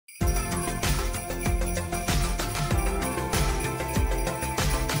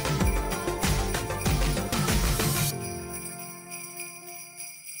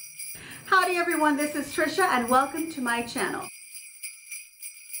Howdy everyone, this is Tricia and welcome to my channel.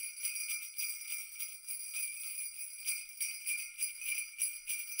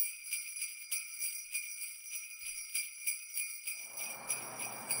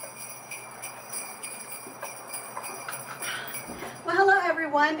 Well, hello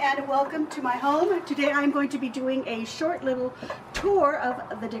everyone and welcome to my home. Today I'm going to be doing a short little tour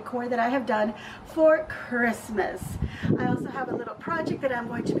of the decor that I have done for Christmas. I also have a little project that I'm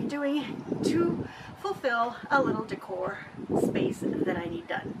going to be doing to fulfill a little decor space that I need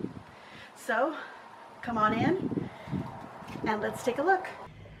done. So come on in and let's take a look.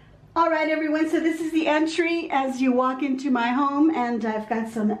 Alright everyone, so this is the entry as you walk into my home, and I've got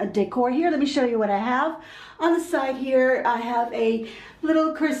some decor here. Let me show you what I have. On the side here I have a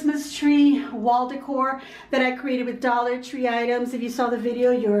little Christmas tree wall decor that I created with Dollar Tree items. If you saw the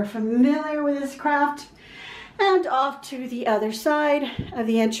video, you're familiar with this craft. And off to the other side of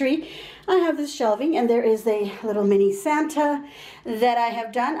the entry I have this shelving, and there is a little mini Santa that I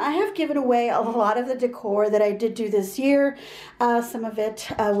have done. I have given away a lot of the decor that I did do this year. Some of it,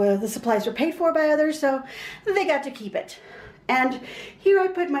 the supplies were paid for by others, so they got to keep it. And here I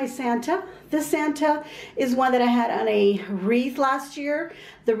put my Santa. This Santa is one that I had on a wreath last year.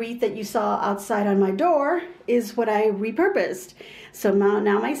 The wreath that you saw outside on my door is what I repurposed. So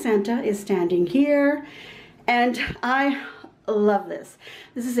now my Santa is standing here, and I love this.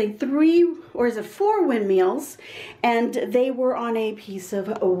 This is a 4 windmills, and they were on a piece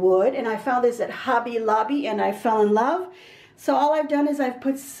of wood, and I found this at Hobby Lobby and I fell in love. So all I've done is I've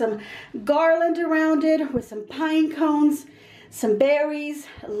put some garland around it with some pine cones, some berries,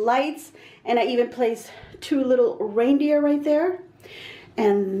 lights, and I even placed 2 little reindeer right there.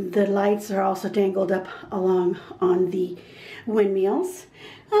 And the lights are also dangled up along on the windmills.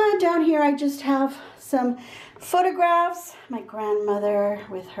 Down here I just have some photographs, my grandmother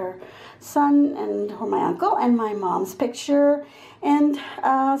with her son and my uncle, and my mom's picture, and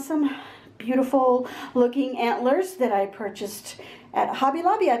some beautiful looking antlers that I purchased at Hobby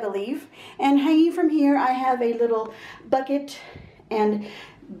Lobby, I believe. And hanging from here I have a little bucket and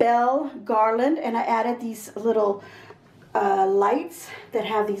bell garland, and I added these little lights that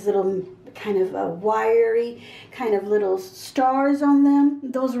have these little kind of wiry kind of little stars on them.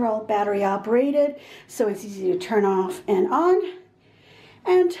 Those are all battery operated, so it's easy to turn off and on.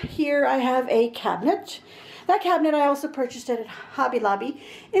 And here I have a cabinet. That cabinet I also purchased at Hobby Lobby.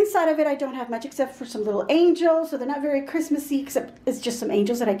 Inside of it I don't have much except for some little angels, so they're not very Christmassy, except it's just some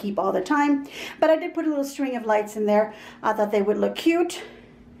angels that I keep all the time. But I did put a little string of lights in there. I thought they would look cute.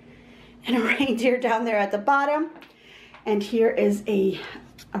 And a reindeer down there at the bottom. And here is an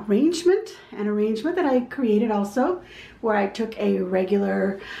arrangement that I created also, where I took a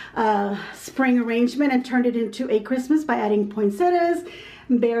regular spring arrangement and turned it into a Christmas by adding poinsettias,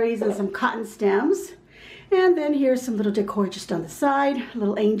 berries, and some cotton stems. And then here's some little decor just on the side, a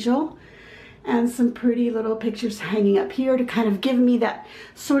little angel, and some pretty little pictures hanging up here to kind of give me that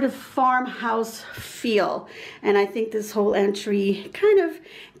sort of farmhouse feel. And I think this whole entry kind of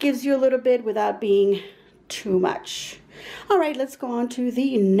gives you a little bit without being too much. All right, let's go on to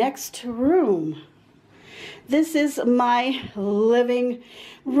the next room. This is my living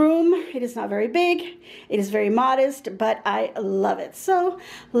room. It is not very big. It is very modest, but I love it. So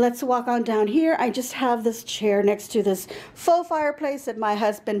let's walk on down here. I just have this chair next to this faux fireplace that my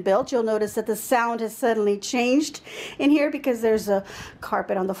husband built. You'll notice that the sound has suddenly changed in here because there's a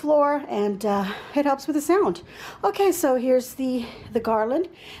carpet on the floor, and it helps with the sound. Okay, so here's the garland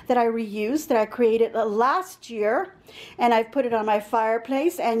that I reused, that I created last year, and I've put it on my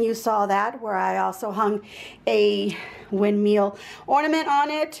fireplace, and you saw that where I also hung a windmill ornament on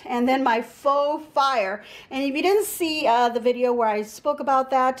it, and then my faux fire. And if you didn't see the video where I spoke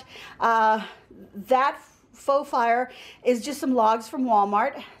about that, that faux fire is just some logs from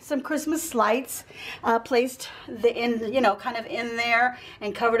Walmart, some Christmas lights placed kind of in there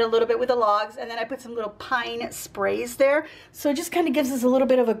and covered a little bit with the logs, and then I put some little pine sprays there, so it just kind of gives us a little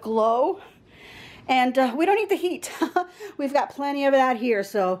bit of a glow. And we don't need the heat. We've got plenty of that here,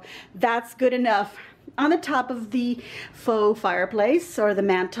 so that's good enough. On the top of the faux fireplace, or the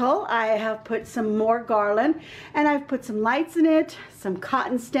mantle, I have put some more garland, and I've put some lights in it, some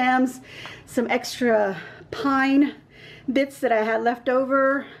cotton stems, some extra pine bits that I had left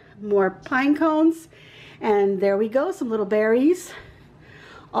over, more pine cones, and there we go, some little berries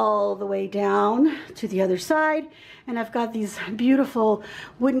all the way down to the other side. And I've got these beautiful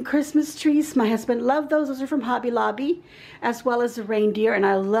wooden Christmas trees. My husband loved those. Those are from Hobby Lobby, as well as the reindeer, and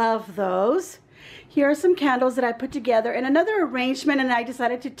I love those. Here are some candles that I put together and another arrangement, and I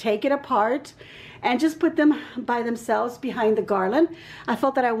decided to take it apart and just put them by themselves behind the garland. I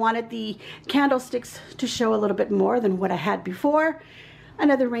felt that I wanted the candlesticks to show a little bit more than what I had before.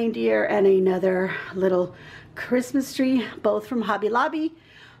 Another reindeer and another little Christmas tree, both from Hobby Lobby.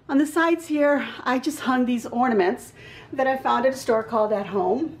 On the sides here, I just hung these ornaments that I found at a store called At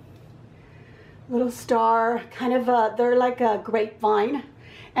Home. Little star, kind of, they're like a grapevine,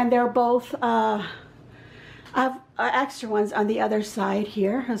 and they're both, I have extra ones on the other side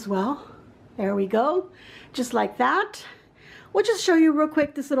here as well. There we go, just like that. We'll just show you real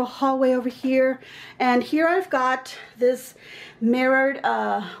quick this little hallway over here. And here I've got this mirrored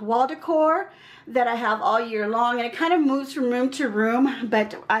wall decor that I have all year long, and it kind of moves from room to room,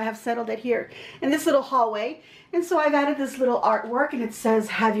 but I have settled it here in this little hallway. And so I've added this little artwork, and it says,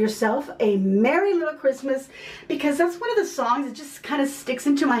 "Have yourself a merry little Christmas," because that's one of the songs that just kind of sticks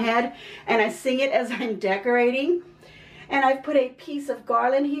into my head, and I sing it as I'm decorating. And I've put a piece of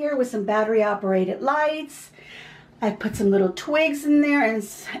garland here with some battery operated lights. I've put some little twigs in there,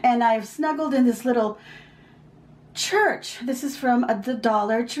 and I've snuggled in this little church. This is from the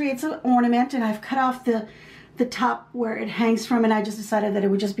Dollar Tree. It's an ornament, and I've cut off the top where it hangs from, and I just decided that it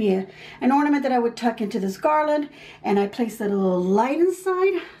would just be an ornament that I would tuck into this garland, and I placed a little light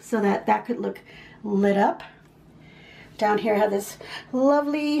inside so that that could look lit up. Down here I have this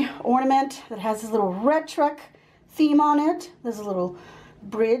lovely ornament that has this little red truck theme on it. There's a little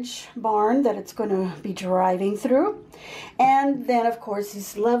bridge barn that it's going to be driving through, and then of course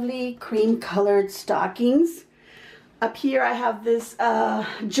these lovely cream colored stockings. Up here I have this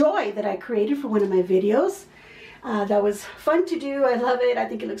joy that I created for one of my videos. That was fun to do. I love it. I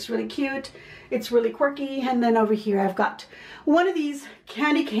think it looks really cute. It's really quirky. And then over here I've got one of these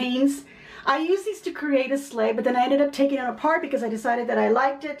candy canes. I used these to create a sleigh, but then I ended up taking it apart because I decided that I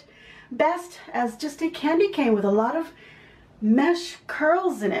liked it best as just a candy cane with a lot of mesh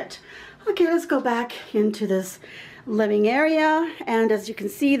curls in it. Okay, let's go back into this living area, and as you can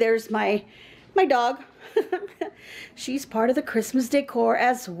see, there's my dog. She's part of the Christmas decor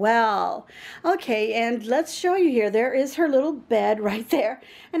as well. Okay, and let's show you here. There is her little bed right there,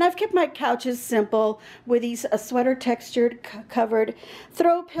 and I've kept my couches simple with these sweater textured covered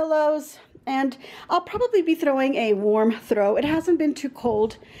throw pillows, and I'll probably be throwing a warm throw. It hasn't been too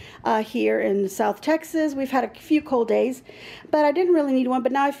cold here in South Texas. We've had a few cold days, but I didn't really need one,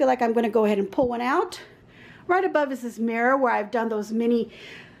 but now I feel like I'm going to go ahead and pull one out. Right above is this mirror where I've done those mini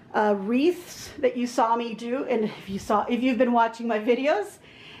wreaths that you saw me do, and if you've been watching my videos.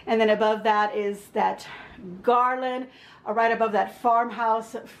 And then above that is that garland, right above that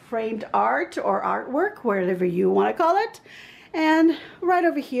farmhouse framed art or artwork, whatever you want to call it. And right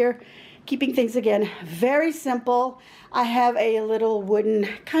over here, keeping things again very simple, I have a little wooden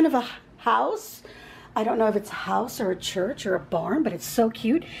kind of a house. I don't know if it's a house or a church or a barn, but it's so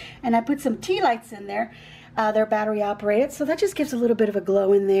cute. And I put some tea lights in there. They're battery operated, so that just gives a little bit of a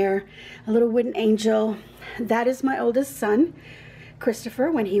glow in there. A little wooden angel. That is my oldest son,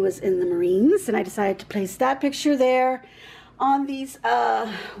 Christopher, when he was in the Marines, and I decided to place that picture there. On these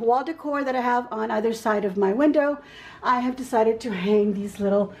wall decor that I have on either side of my window, I have decided to hang these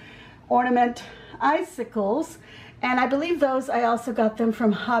little ornament icicles, and I believe those I also got them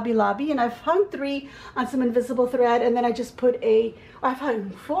from Hobby Lobby, and I've hung 3 on some invisible thread, and then I just put I've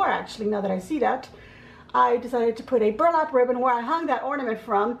hung 4 actually, now that I see that. I decided to put a burlap ribbon where I hung that ornament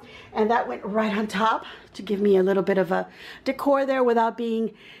from, and that went right on top to give me a little bit of a decor there without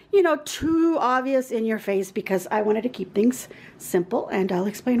being, you know, too obvious in your face, because I wanted to keep things simple, and I'll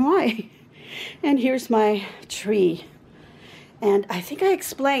explain why. And here's my tree. And I think I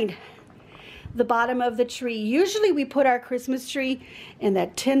explained the bottom of the tree. Usually we put our Christmas tree in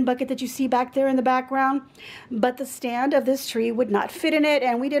that tin bucket that you see back there in the background, but the stand of this tree would not fit in it,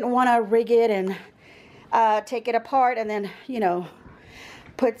 and we didn't want to rig it and take it apart and then, you know,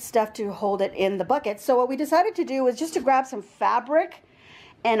 put stuff to hold it in the bucket. So what we decided to do was just to grab some fabric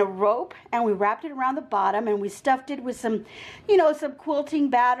and a rope, and we wrapped it around the bottom, and we stuffed it with some, you know, some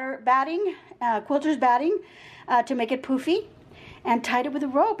quilting quilter's batting to make it poofy, and tied it with a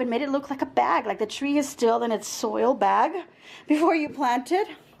rope and made it look like a bag, like the tree is still in its soil bag before you plant it.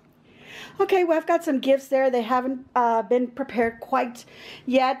 Okay, well, I've got some gifts there. They haven't been prepared quite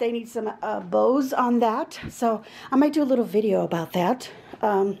yet. They need some bows on that, so I might do a little video about that.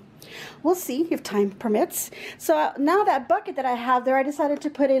 We'll see if time permits. So now that bucket that I have there, I decided to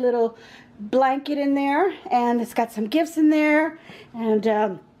put a little blanket in there, and it's got some gifts in there,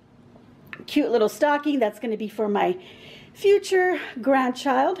 and cute little stocking that's going to be for my future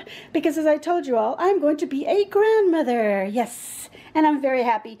grandchild, because as I told you all, I'm going to be a grandmother. Yes, and I'm very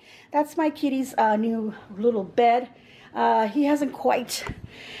happy. That's my kitty's new little bed. He hasn't quite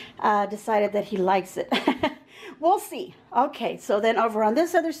decided that he likes it. We'll see. Okay, so then over on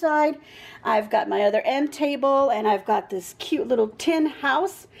this other side, I've got my other end table, and I've got this cute little tin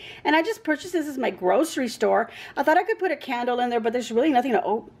house. And I just purchased this as my grocery store. I thought I could put a candle in there, but there's really nothing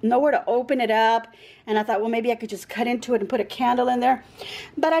to nowhere to open it up. And I thought, well, maybe I could just cut into it and put a candle in there.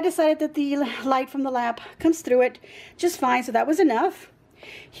 But I decided that the light from the lamp comes through it just fine, so that was enough.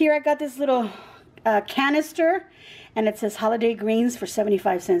 Here I got this little canister, and it says holiday greens for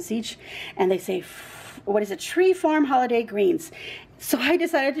 75 cents each. And they say, what is it, Tree Farm holiday greens. So I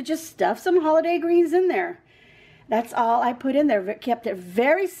decided to just stuff some holiday greens in there. That's all I put in there. Kept it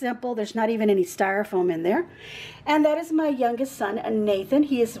very simple. There's not even any styrofoam in there. And that is my youngest son, Nathan.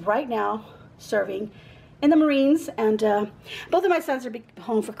 He is right now serving in the Marines, and both of my sons are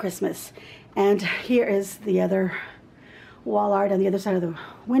home for Christmas. And here is the other wall art on the other side of the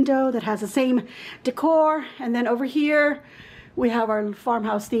window that has the same decor. And then over here we have our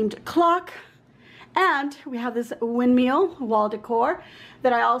farmhouse themed clock. And we have this windmill wall decor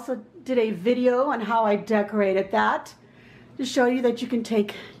that I also did a video on how I decorated that to show you that you can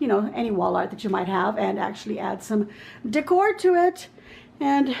take, you know, any wall art that you might have and actually add some decor to it.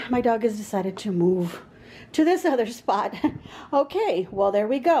 And my dog has decided to move to this other spot. Okay, well, there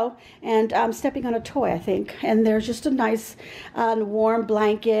we go. And I'm stepping on a toy, I think. And there's just a nice warm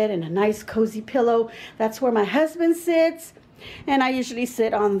blanket and a nice cozy pillow. That's where my husband sits. And I usually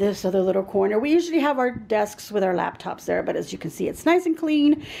sit on this other little corner. We usually have our desks with our laptops there, but as you can see, it's nice and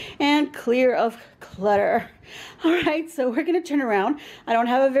clean and clear of clutter. All right, so we're gonna turn around. I don't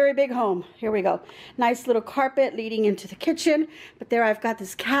have a very big home. Here we go. Nice little carpet leading into the kitchen. But there I've got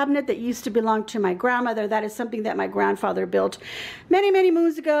this cabinet that used to belong to my grandmother. That is something that my grandfather built many, many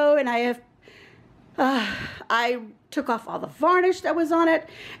moons ago, and I took off all the varnish that was on it,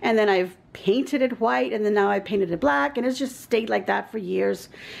 and then I've painted it white, and then now I painted it black, and it's just stayed like that for years.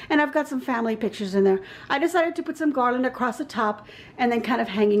 And I've got some family pictures in there. I decided to put some garland across the top and then kind of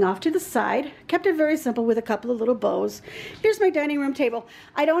hanging off to the side. Kept it very simple with a couple of little bows. Here's my dining room table.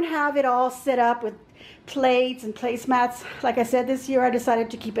 I don't have it all set up with plates and placemats. Like I said, this year I decided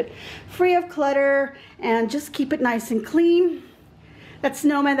to keep it free of clutter and just keep it nice and clean. That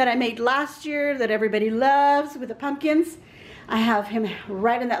snowman that I made last year that everybody loves with the pumpkins, I have him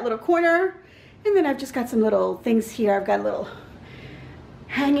right in that little corner. And then I've just got some little things here. I've got a little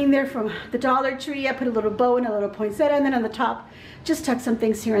hanging there from the Dollar Tree. I put a little bow and a little poinsettia, and then on the top just tuck some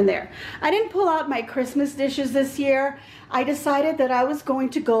things here and there. I didn't pull out my Christmas dishes this year. I decided that I was going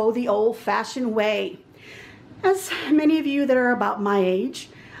to go the old-fashioned way. As many of you that are about my age,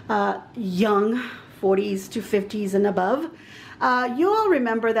 young, 40s to 50s and above, you all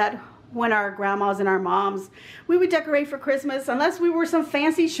remember that when our grandmas and our moms, we would decorate for Christmas. Unless we were some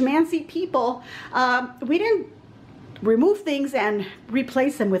fancy schmancy people, we didn't remove things and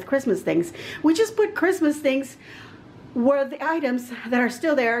replace them with Christmas things. We just put Christmas things where the items that are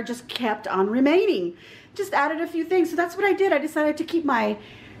still there just kept on remaining. Just added a few things. So that's what I did. I decided to keep my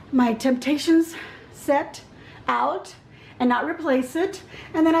Temptations set out and not replace it.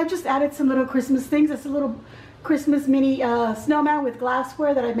 And then I've just added some little Christmas things. That's a little Christmas mini snowman with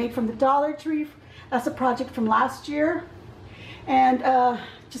glassware that I made from the Dollar Tree. That's a project from last year. And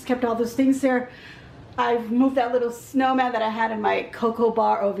just kept all those things there. I've moved that little snowman that I had in my cocoa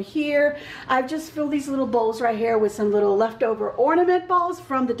bar over here. I've just filled these little bowls right here with some little leftover ornament balls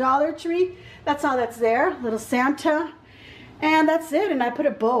from the Dollar Tree. That's all that's there, little Santa. And that's it, and I put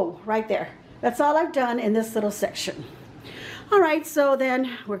a bow right there. That's all I've done in this little section. All right, so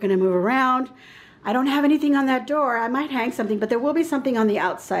then we're gonna move around. I don't have anything on that door. I might hang something, but there will be something on the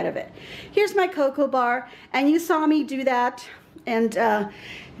outside of it. Here's my cocoa bar, and you saw me do that and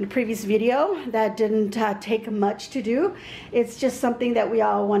in a previous video. That didn't take much to do. It's just something that we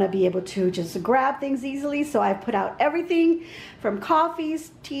all want to be able to just grab things easily. So I put out everything from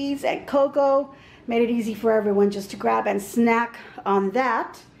coffees, teas, and cocoa. Made it easy for everyone just to grab and snack on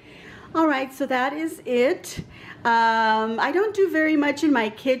that. All right, so that is it. I don't do very much in my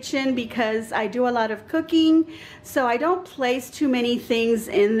kitchen because I do a lot of cooking, so I don't place too many things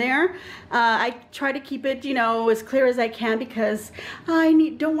in there. I try to keep it, you know, as clear as I can because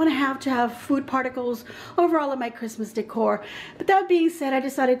I don't want to have food particles over all of my Christmas decor. But that being said, I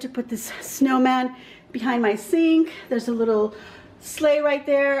decided to put this snowman behind my sink. There's a little sleigh right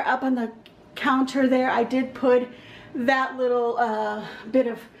there up on the counter there. I did put that little bit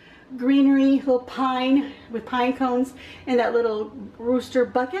of greenery, little pine with pine cones in that little rooster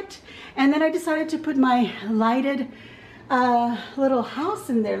bucket. And then I decided to put my lighted little house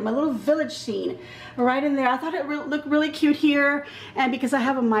in there, my little village scene right in there. I thought it looked really cute here, and because I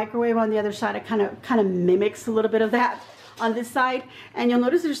have a microwave on the other side, it kind of mimics a little bit of that on this side. And you'll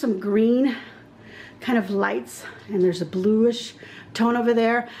notice there's some green kind of lights, and there's a bluish tone over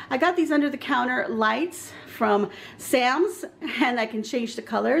there. I got these under the counter lights from Sam's, and I can change the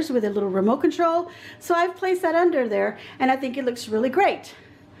colors with a little remote control. So I've placed that under there, and I think it looks really great.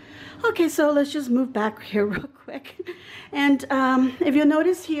 Okay, so let's just move back here real quick. And if you'll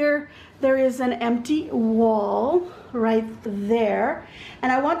notice here, there is an empty wall right there.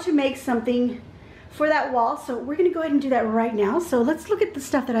 And I want to make something for that wall. So we're gonna go ahead and do that right now. So let's look at the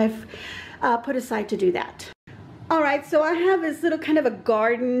stuff that I've put aside to do that. All right, so I have this little kind of a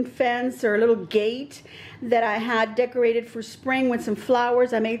garden fence or a little gate that I had decorated for spring with some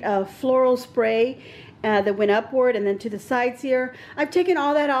flowers. I made a floral spray that went upward and then to the sides here. I've taken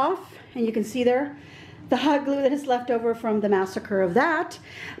all that off, and you can see there the hot glue that is left over from the massacre of that.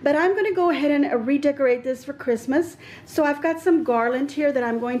 But I'm gonna go ahead and redecorate this for Christmas. So I've got some garland here that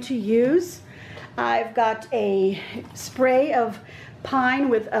I'm going to use. I've got a spray of pine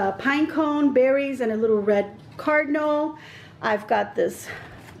with pine cone, berries, and a little red cardinal. I've got this.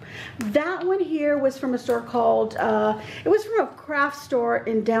 That one here was from a store called, it was from a craft store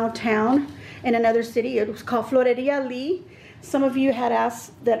in downtown in another city. It was called Floreria Lee. Some of you had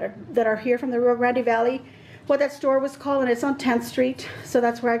asked that are here from the Rio Grande Valley what that store was called, and it's on 10th Street. So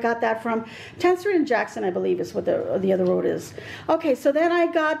that's where I got that from. 10th Street and Jackson, I believe, is what the other road is. Okay, so then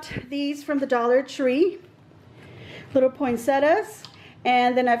I got these from the Dollar Tree, little poinsettias.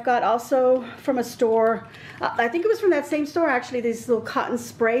 And then I've got also from a store, I think it was from that same store actually, these little cotton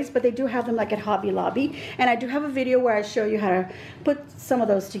sprays, but they do have them like at Hobby Lobby. And I do have a video where I show you how to put some of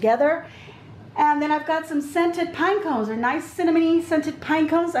those together. And then I've got some scented pine cones, or nice cinnamony scented pine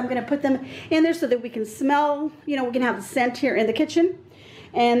cones. I'm gonna put them in there so that we can smell, you know, we can have the scent here in the kitchen.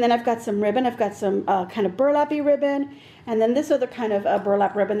 And then I've got some ribbon. I've got some kind of burlappy ribbon. And then this other kind of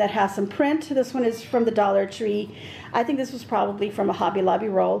burlap ribbon that has some print. This one is from the Dollar Tree. I think this was probably from a Hobby Lobby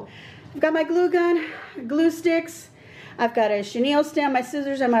roll. I've got my glue gun, glue sticks. I've got a chenille stem, my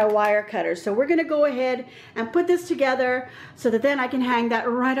scissors, and my wire cutter. So we're gonna go ahead and put this together so that then I can hang that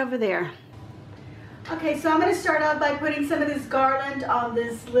right over there. Okay, so I'm going to start out by putting some of this garland on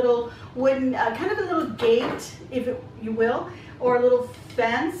this little wooden, kind of a little gate, if you will, or a little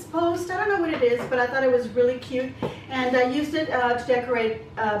fence post. I don't know what it is, but I thought it was really cute. And I used it to decorate,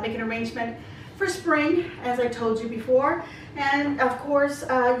 make an arrangement for spring, as I told you before. And of course,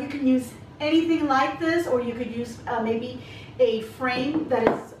 you can use anything like this, or you could use maybe a frame that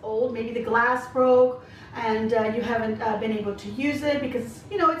is old, maybe the glass broke, and you haven't been able to use it because,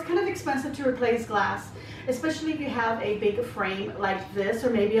 you know, it's kind of expensive to replace glass, especially if you have a big frame like this,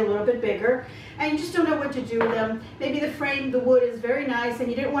 or maybe a little bit bigger, and you just don't know what to do with them. Maybe the frame, the wood is very nice, and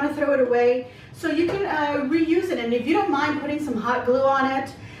you didn't want to throw it away, so you can reuse it. And if you don't mind putting some hot glue on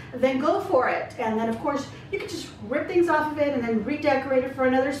it, then go for it. And then of course you can just rip things off of it and then redecorate it for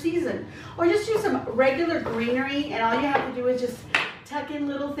another season, or just use some regular greenery, and all you have to do is just tuck in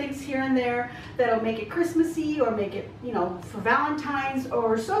little things here and there that'll make it Christmassy, or make it, you know, for Valentine's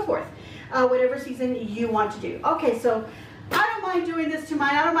or so forth, whatever season you want to do. Okay, so I don't mind doing this to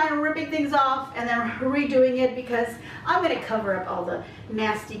mine. I don't mind ripping things off and then redoing it, because I'm going to cover up all the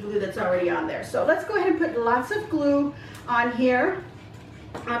nasty glue that's already on there. So let's go ahead and put lots of glue on here,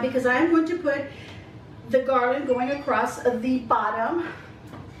 because I'm going to put the garland going across the bottom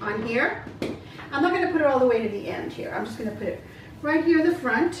on here. I'm not going to put it all the way to the end here. I'm just going to put it right here in the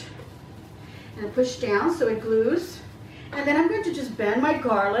front and push down so it glues. And then I'm going to just bend my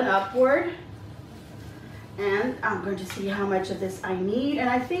garland upward, and I'm going to see how much of this I need. And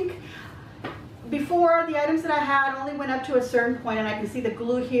I think before, the items that I had only went up to a certain point, and I can see the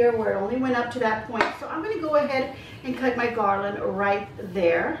glue here where it only went up to that point. So I'm going to go ahead and cut my garland right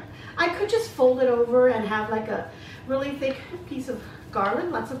there. I could just fold it over and have like a really thick piece of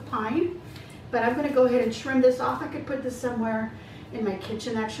garland, lots of pine, but I'm going to go ahead and trim this off. I could put this somewhere in my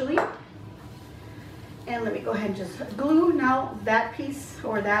kitchen actually. And let me go ahead and just glue now that piece,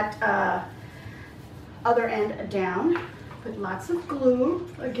 or that other end down. Put lots of glue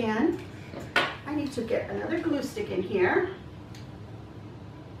again. I need to get another glue stick in here.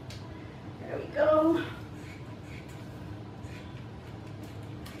 There we go.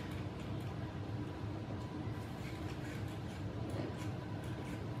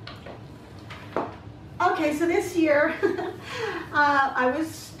 Okay, so this year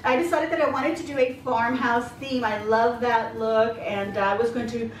I decided that I wanted to do a farmhouse theme. I love that look, and I was going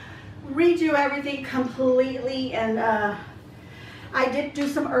to redo everything completely, and I did do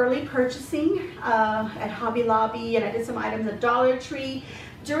some early purchasing at Hobby Lobby, and I did some items at Dollar Tree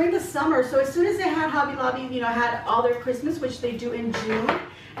during the summer. So as soon as they had Hobby Lobby, you know, had all their Christmas, which they do in June.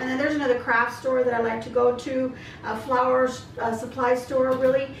 And then there's another craft store that I like to go to, a flower supply store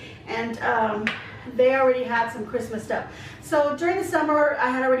really, and they already had some Christmas stuff. So during the summer, I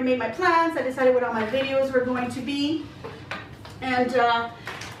had already made my plans. I decided what all my videos were going to be, and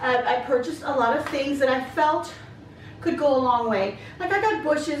I purchased a lot of things that I felt could go a long way. Like I got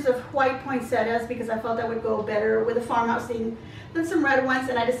bushes of white poinsettias because I felt that would go better with a farmhouse theme than some red ones,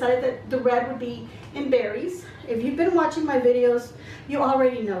 and I decided that the red would be in berries. If you've been watching my videos, you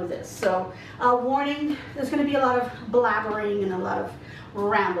already know this. So warning, there's going to be a lot of blabbering and a lot of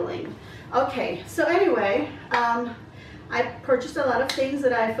rambling. Okay, so anyway, I purchased a lot of things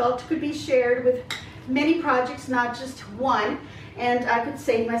that I felt could be shared with many projects, not just one, and I could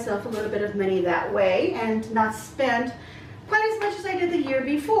save myself a little bit of money that way and not spend quite as much as I did the year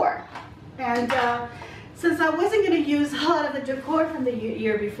before. And since I wasn't going to use a lot of the decor from the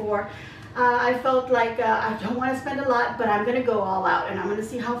year before, I felt like I don't want to spend a lot, but I'm going to go all out and I'm going to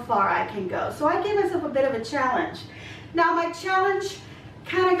see how far I can go. So I gave myself a bit of a challenge. Now my challenge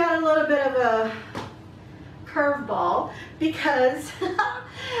kind of got a little bit of a curveball because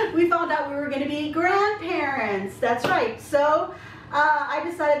we found out we were going to be grandparents. That's right. So I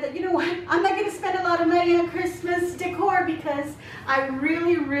decided that, you know what, I'm not going to spend a lot of money on Christmas decor because I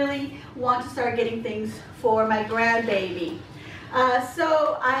really, really want to start getting things for my grandbaby.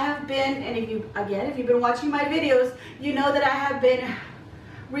 So I have been, and if you've been watching my videos, you know that I have been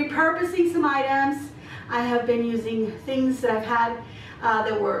repurposing some items. I have been using things that I've had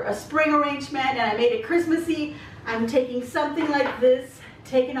that were a spring arrangement, and I made it Christmassy. I'm taking something like this,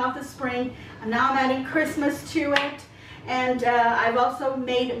 taking off the spring, and now I'm adding Christmas to it. And I've also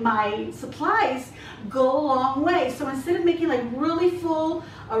made my supplies go a long way. So instead of making like really full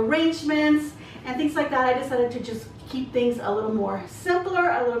arrangements and things like that, I decided to just keep things a little more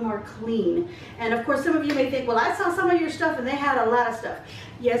simpler, a little more clean. And of course, some of you may think, well, I saw some of your stuff and they had a lot of stuff.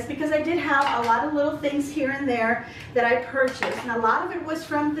 Yes, because I did have a lot of little things here and there that I purchased, and a lot of it was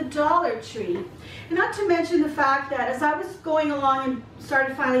from the Dollar Tree. And not to mention the fact that as I was going along and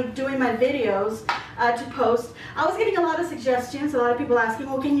started finally doing my videos to post, I was getting a lot of suggestions, a lot of people asking,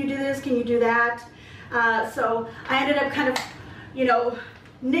 well, can you do this, can you do that? So I ended up kind of, you know,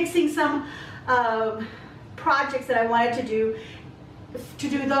 nixing some projects that I wanted to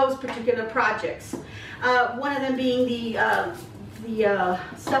do those particular projects. One of them being the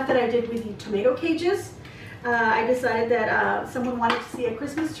stuff that I did with the tomato cages. I decided that someone wanted to see a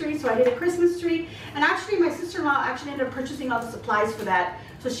Christmas tree, so I did a Christmas tree. And actually, my sister-in-law actually ended up purchasing all the supplies for that,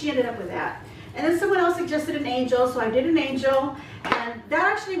 so she ended up with that. And then someone else suggested an angel, so I did an angel, and that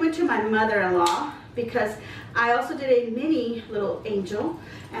actually went to my mother-in-law because I also did a mini little angel,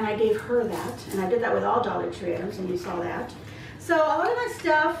 and I gave her that, and I did that with all Dollar Tree items, and you saw that. So a lot of my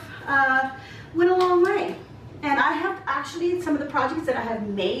stuff went a long way. And I have actually, some of the projects that I have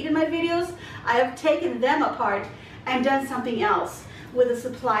made in my videos, I have taken them apart and done something else with the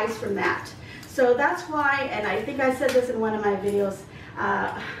supplies from that. So that's why, and I think I said this in one of my videos,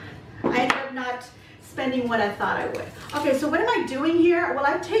 I ended up not spending what I thought I would. Okay, so what am I doing here? Well,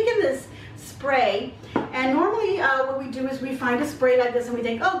 I've taken this spray, and normally what we do is we find a spray like this and we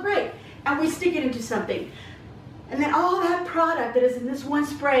think, oh great, and we stick it into something. And then all that product that is in this one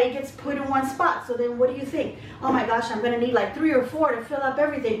spray gets put in one spot. So then what do you think? Oh my gosh, I'm going to need like 3 or 4 to fill up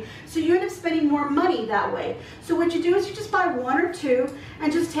everything. So you end up spending more money that way. So what you do is you just buy 1 or 2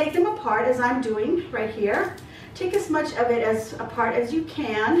 and just take them apart, as I'm doing right here. Take as much of it apart as you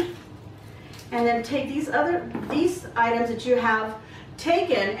can. And then take these items that you have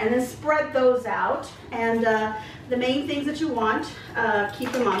taken and then spread those out. And the main things that you want,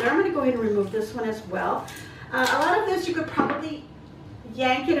 keep them on there. I'm going to go ahead and remove this one as well. A lot of this you could probably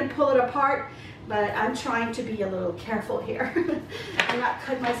yank it and pull it apart, but I'm trying to be a little careful here and not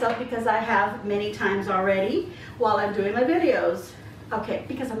cut myself because I have many times already while I'm doing my videos. Okay,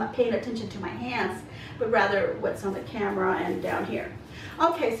 because I'm not paying attention to my hands, but rather what's on the camera and down here.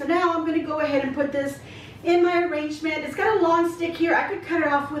 Okay, so now I'm going to go ahead and put this in my arrangement. It's got a long stick here. I could cut it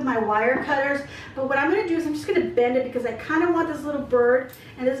off with my wire cutters, but what I'm going to do is I'm just going to bend it because I kind of want this little bird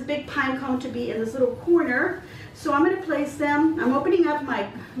and this big pine cone to be in this little corner. So I'm going to place them. I'm opening up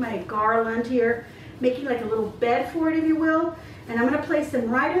my garland here, making like a little bed for it, if you will, and I'm going to place them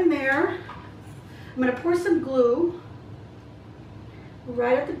right in there. I'm going to pour some glue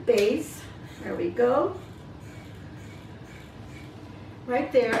right at the base. There we go.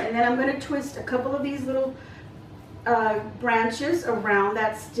 Right there, and then I'm going to twist a couple of these little branches around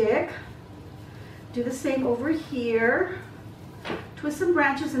that stick. Do the same over here. twist some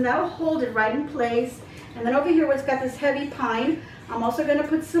branches, and that'll hold it right in place. And then over here where it's got this heavy pine, I'm also going to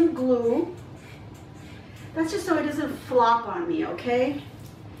put some glue. That's just so it doesn't flop on me, okay?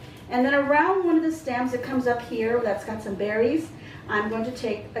 And then around one of the stems that comes up here that's got some berries, I'm going to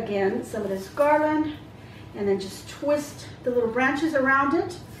take, again, some of this garland and then just twist the little branches around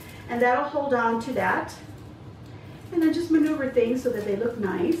it, and that'll hold on to that. And then just maneuver things so that they look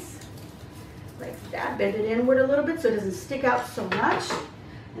nice, like that. Bend it inward a little bit so it doesn't stick out so much.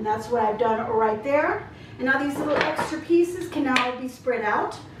 And that's what I've done right there. And now these little extra pieces can now be spread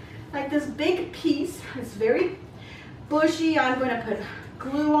out. Like this big piece is very bushy. I'm going to put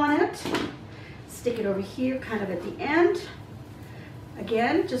glue on it, stick it over here kind of at the end.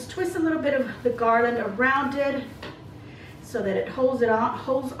 Again, just twist a little bit of the garland around it so that it holds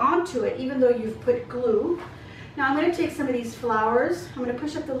onto it even though you've put glue. Now I'm going to take some of these flowers. I'm going to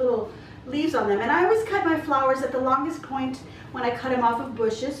push up the little leaves on them. And I always cut my flowers at the longest point when I cut them off of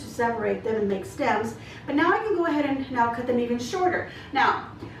bushes to separate them and make stems. But now I can go ahead and now cut them even shorter. Now,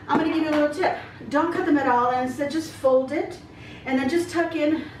 I'm going to give you a little tip. Don't cut them at all, and instead just fold it and then just tuck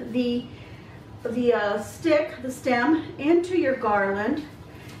in the stem into your garland,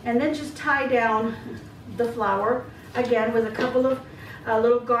 and then just tie down the flower again with a couple of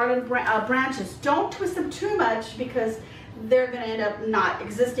little garland branches. Don't twist them too much because they're going to end up not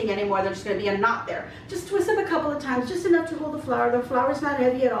existing anymore. They're just going to be a knot there. Just twist them a couple of times, just enough to hold the flower. The flower's not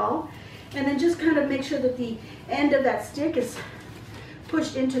heavy at all. And then just kind of make sure that the end of that stick is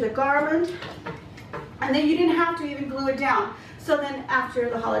pushed into the garland. And then you didn't have to even glue it down. So then after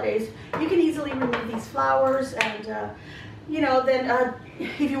the holidays, you can easily remove these flowers, and you know, then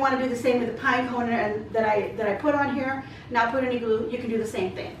if you want to do the same with the pine cone that I put on here, not put any glue, you can do the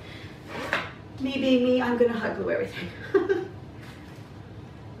same thing. Me being me, I'm going to hot glue everything.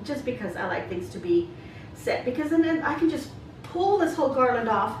 Just because I like things to be set, because then I can just pull this whole garland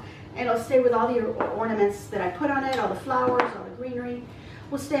off and it'll stay with all the ornaments that I put on it, all the flowers, all the greenery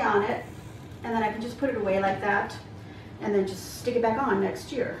will stay on it, and then I can just put it away like that and then just stick it back on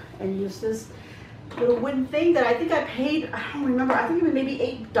next year and use this little wooden thing that I think I paid, I don't remember, I think it was maybe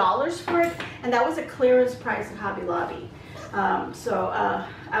 $8 for it, and that was a clearance price at Hobby Lobby.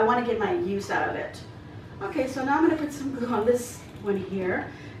 I want to get my use out of it. Okay, so now I'm going to put some glue on this one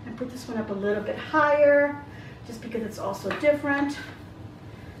here and put this one up a little bit higher just because it's also different.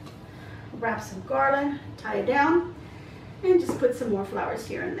 Wrap some garland, tie it down, and just put some more flowers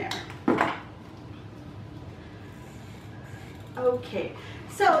here and there. Okay,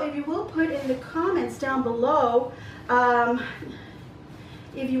 so if you will put in the comments down below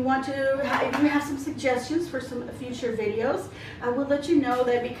if you have some suggestions for some future videos. I will let you know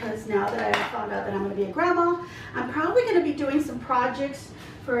that, because now that I found out that I'm going to be a grandma, I'm probably going to be doing some projects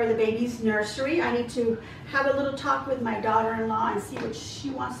for the baby's nursery. I need to have a little talk with my daughter-in-law and see what she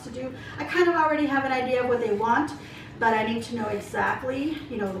wants to do. I kind of already have an idea of what they want, but I need to know exactly,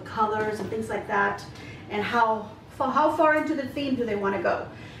 you know, the colors and things like that, and how far into the theme do they want to go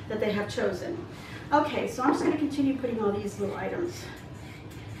that they have chosen. Okay, so I'm just going to continue putting all these little items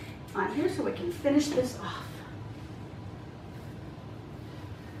on here so we can finish this off.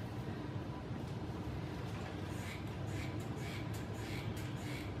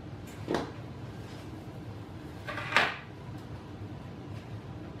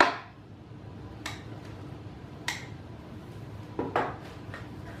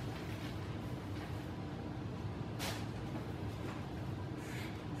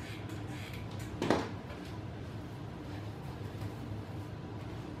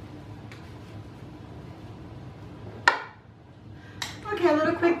 Okay, a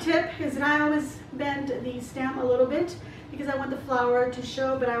little quick tip is that I always bend the stem a little bit because I want the flower to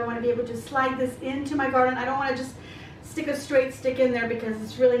show, but I want to be able to slide this into my garden. I don't want to just stick a straight stick in there because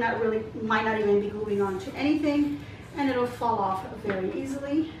it's really might not even be gluing onto anything, and it'll fall off very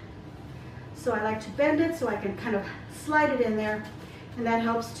easily. So I like to bend it so I can kind of slide it in there, and that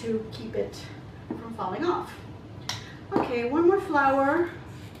helps to keep it from falling off. Okay, one more flower.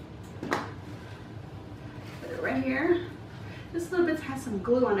 Put it right here. This little bit has some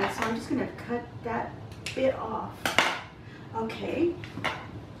glue on it, so I'm just going to cut that bit off. Okay.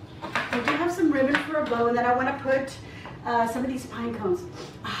 I do have some ribbon for a bow, and then I want to put some of these pine cones.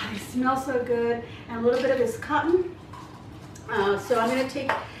 They smell so good, and a little bit of this cotton. So I'm going to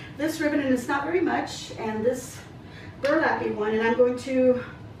take this ribbon, and it's not very much, and this burlappy one, and I'm going to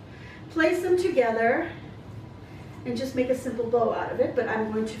place them together and just make a simple bow out of it. But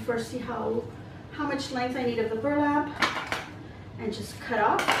I'm going to first see how much length I need of the burlap, and just cut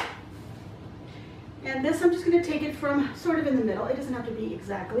off. And this, I'm just going to take it from sort of in the middle. It doesn't have to be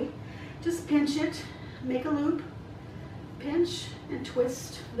exactly. Just pinch it, make a loop, pinch and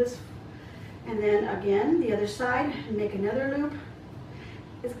twist this, and then again the other side and make another loop.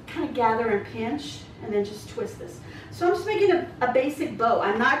 It's kind of gather and pinch and then just twist this. So I'm just making a basic bow.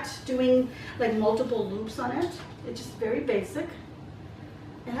 I'm not doing like multiple loops on it. It's just very basic.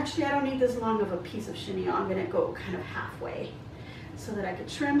 And actually I don't need this long of a piece of chenille. I'm gonna go kind of halfway so that I could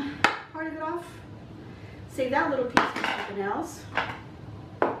trim part of it off. Save that little piece for something else.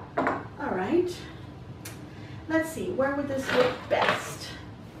 All right. Let's see, where would this look best?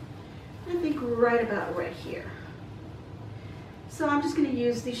 I think right about right here. So I'm just going to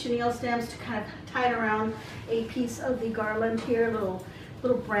use the chenille stems to kind of tie it around a piece of the garland here,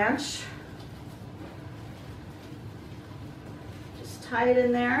 little branch. Just tie it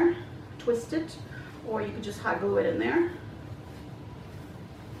in there, twist it, or you could just hot glue it in there.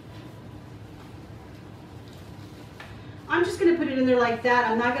 I'm just going to put it in there like that.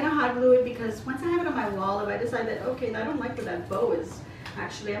 I'm not going to hot glue it because once I have it on my wall, if I decide that, okay, I don't like where that bow is,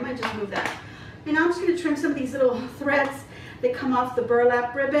 actually, I might just move that. And I'm just going to trim some of these little threads that come off the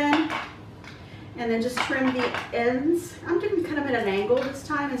burlap ribbon, and then just trim the ends. I'm doing kind of at an angle this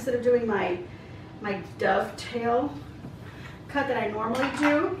time instead of doing my dovetail cut that I normally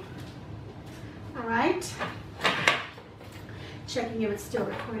do. All right. Checking if it's still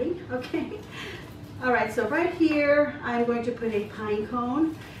recording. Okay. All right, so right here, I'm going to put a pine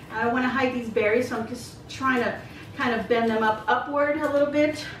cone. I want to hide these berries, so I'm just trying to kind of bend them upward a little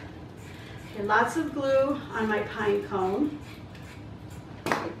bit. Okay, lots of glue on my pine cone.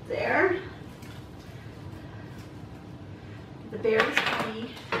 Right there. The berries be.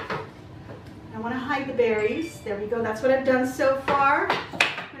 I want to hide the berries. There we go. That's what I've done so far.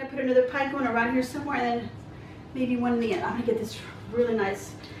 I'm going to put another pine cone around here somewhere, and then maybe one in the end. I'm going to get this really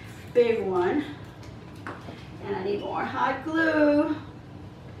nice big one. And I need more hot glue.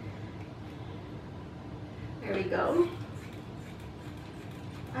 There we go.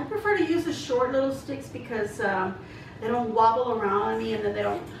 I prefer to use the short little sticks because they don't wobble around on me, and then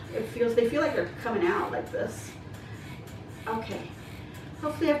they feel like they're coming out like this. Okay.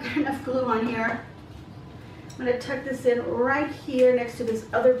 Hopefully I've got enough glue on here. I'm going to tuck this in right here next to this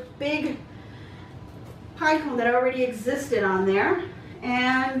other big pine cone that already existed on there.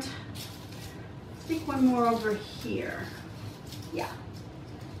 And I think one more over here. Yeah.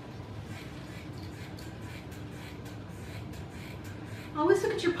 Always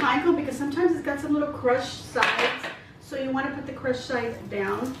look at your pine cone because sometimes it's got some little crushed sides. So you want to put the crushed sides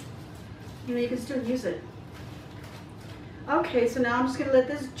down. You know, you can still use it. Okay, so now I'm just going to let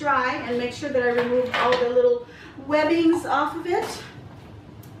this dry and make sure that I remove all the little webbings off of it.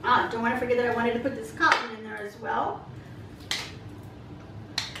 Don't want to forget that I wanted to put this cotton in there as well.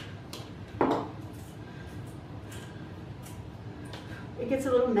 It gets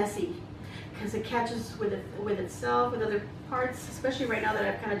a little messy because it catches with itself, with other parts, especially right now that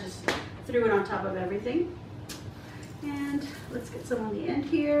I've kind of just threw it on top of everything. And let's get some on the end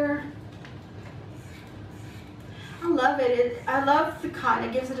here. I love it. I love the cotton.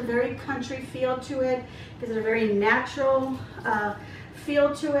 It gives it a very country feel to it. Gives it a very natural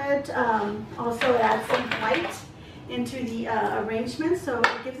feel to it. Also, it adds some white into the arrangement, so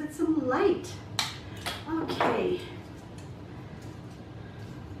it gives it some light. Okay.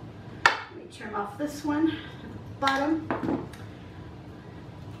 Trim off this one at the bottom.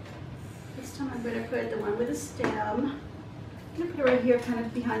 This time I'm going to put the one with the stem. I'm going to put it right here, kind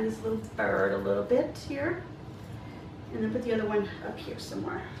of behind this little bird a little bit here. And then put the other one up here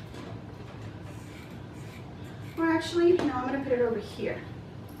somewhere. Or actually, no, I'm going to put it over here.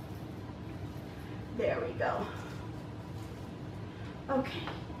 There we go. Okay.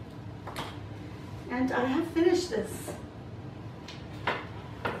 And I have finished this.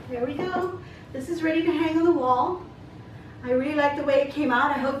 There we go. This is ready to hang on the wall. I really like the way it came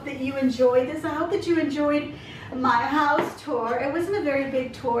out. I hope that you enjoyed this. I hope that you enjoyed my house tour. It wasn't a very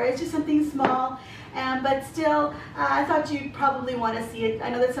big tour. It's just something small. But still, I thought you'd probably want to see it. I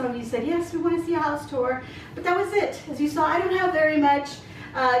know that some of you said, yes, we want to see a house tour. But that was it. As you saw, I don't have very much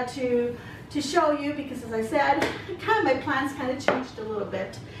to show you because, as I said, my plans kind of changed a little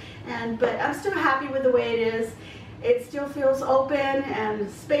bit. But I'm still happy with the way it is. It still feels open and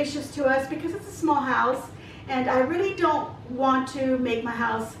spacious to us because it's a small house. And I really don't want to make my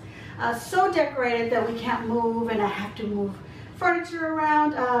house so decorated that we can't move and I have to move furniture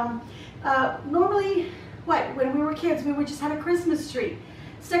around. Normally, when we were kids, we would just have a Christmas tree.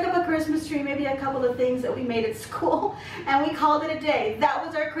 Stuck up a Christmas tree, maybe a couple of things that we made at school, and we called it a day. That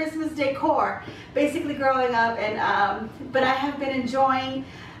was our Christmas decor, basically growing up. But I have been enjoying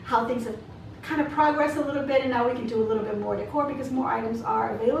how things have kind of progressed a little bit, and now we can do a little bit more decor because more items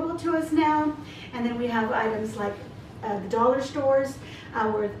are available to us now. And then we have items like the dollar stores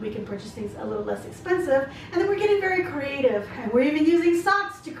where we can purchase things a little less expensive. And then we're getting very creative, and we're even using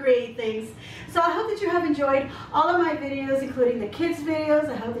socks to create things. So I hope that you have enjoyed all of my videos, including the kids videos.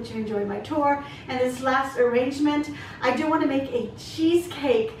 I hope that you enjoyed my tour and this last arrangement. I do want to make a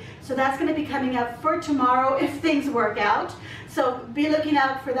cheesecake, so that's going to be coming up for tomorrow if things work out. So be looking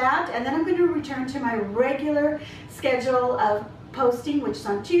out for that. And then I'm going to return to my regular schedule of posting, which is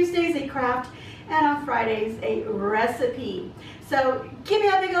on Tuesdays a craft and on Fridays a recipe. So give me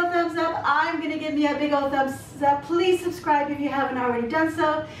a big old thumbs up. I'm going to give me a big old thumbs up. Please subscribe if you haven't already done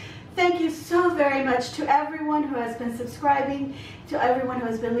so. Thank you so very much to everyone who has been subscribing, to everyone who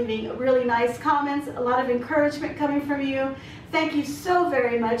has been leaving really nice comments, a lot of encouragement coming from you. Thank you so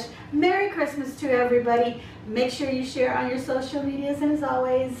very much. Merry Christmas to everybody. Make sure you share on your social medias, and as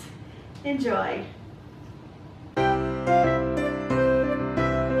always, enjoy.